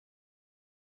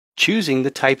Choosing the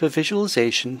type of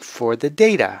visualization for the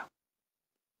data.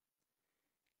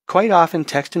 Quite often,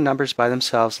 text and numbers by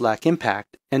themselves lack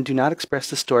impact and do not express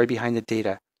the story behind the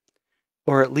data,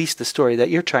 or at least the story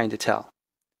that you're trying to tell.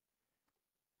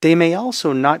 They may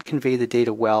also not convey the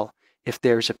data well if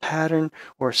there's a pattern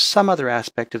or some other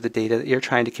aspect of the data that you're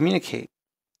trying to communicate.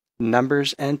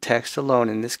 Numbers and text alone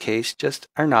in this case just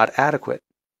are not adequate.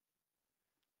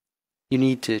 You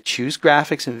need to choose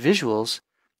graphics and visuals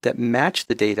that match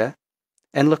the data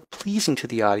and look pleasing to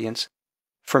the audience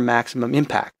for maximum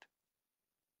impact.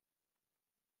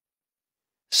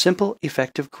 Simple,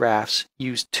 effective graphs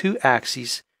use two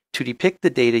axes to depict the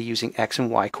data using X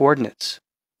and Y coordinates.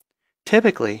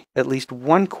 Typically, at least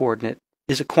one coordinate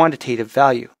is a quantitative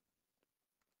value.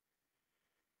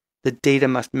 The data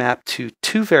must map to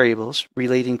two variables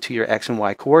relating to your X and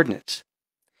Y coordinates.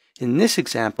 In this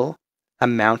example,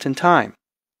 amount and time.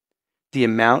 The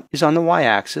amount is on the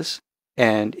y-axis,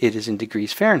 and it is in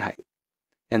degrees Fahrenheit,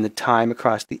 and the time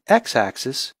across the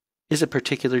x-axis is a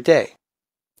particular day.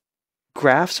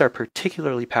 Graphs are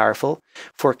particularly powerful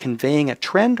for conveying a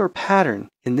trend or pattern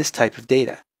in this type of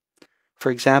data.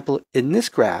 For example, in this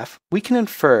graph, we can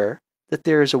infer that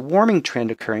there is a warming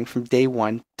trend occurring from day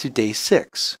 1 to day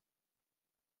 6.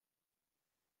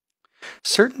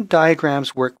 Certain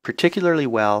diagrams work particularly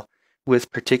well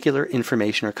with particular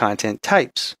information or content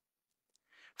types.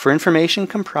 For information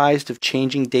comprised of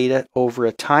changing data over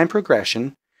a time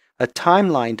progression, a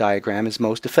timeline diagram is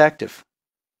most effective.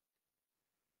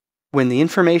 When the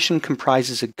information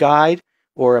comprises a guide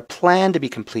or a plan to be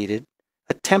completed,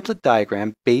 a template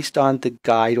diagram based on the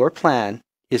guide or plan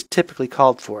is typically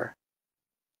called for.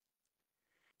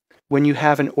 When you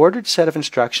have an ordered set of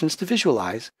instructions to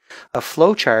visualize, a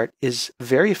flowchart is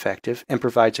very effective and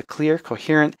provides a clear,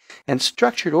 coherent, and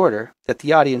structured order that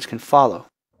the audience can follow.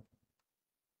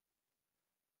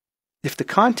 If the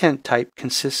content type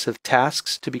consists of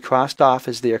tasks to be crossed off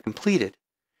as they are completed,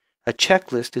 a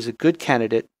checklist is a good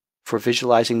candidate for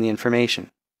visualizing the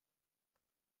information.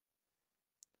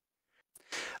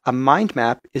 A mind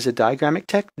map is a diagrammic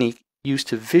technique used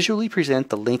to visually present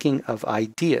the linking of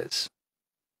ideas.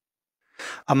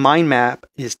 A mind map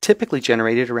is typically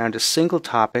generated around a single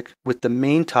topic, with the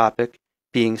main topic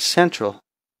being central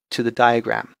to the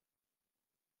diagram.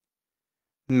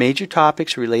 Major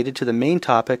topics related to the main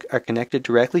topic are connected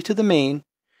directly to the main,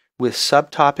 with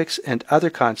subtopics and other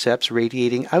concepts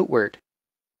radiating outward.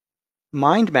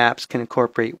 Mind maps can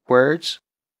incorporate words,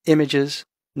 images,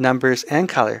 numbers, and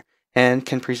color, and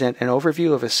can present an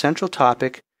overview of a central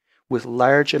topic with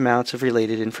large amounts of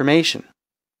related information.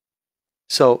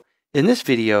 So, in this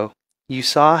video, you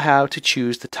saw how to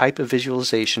choose the type of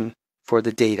visualization for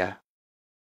the data.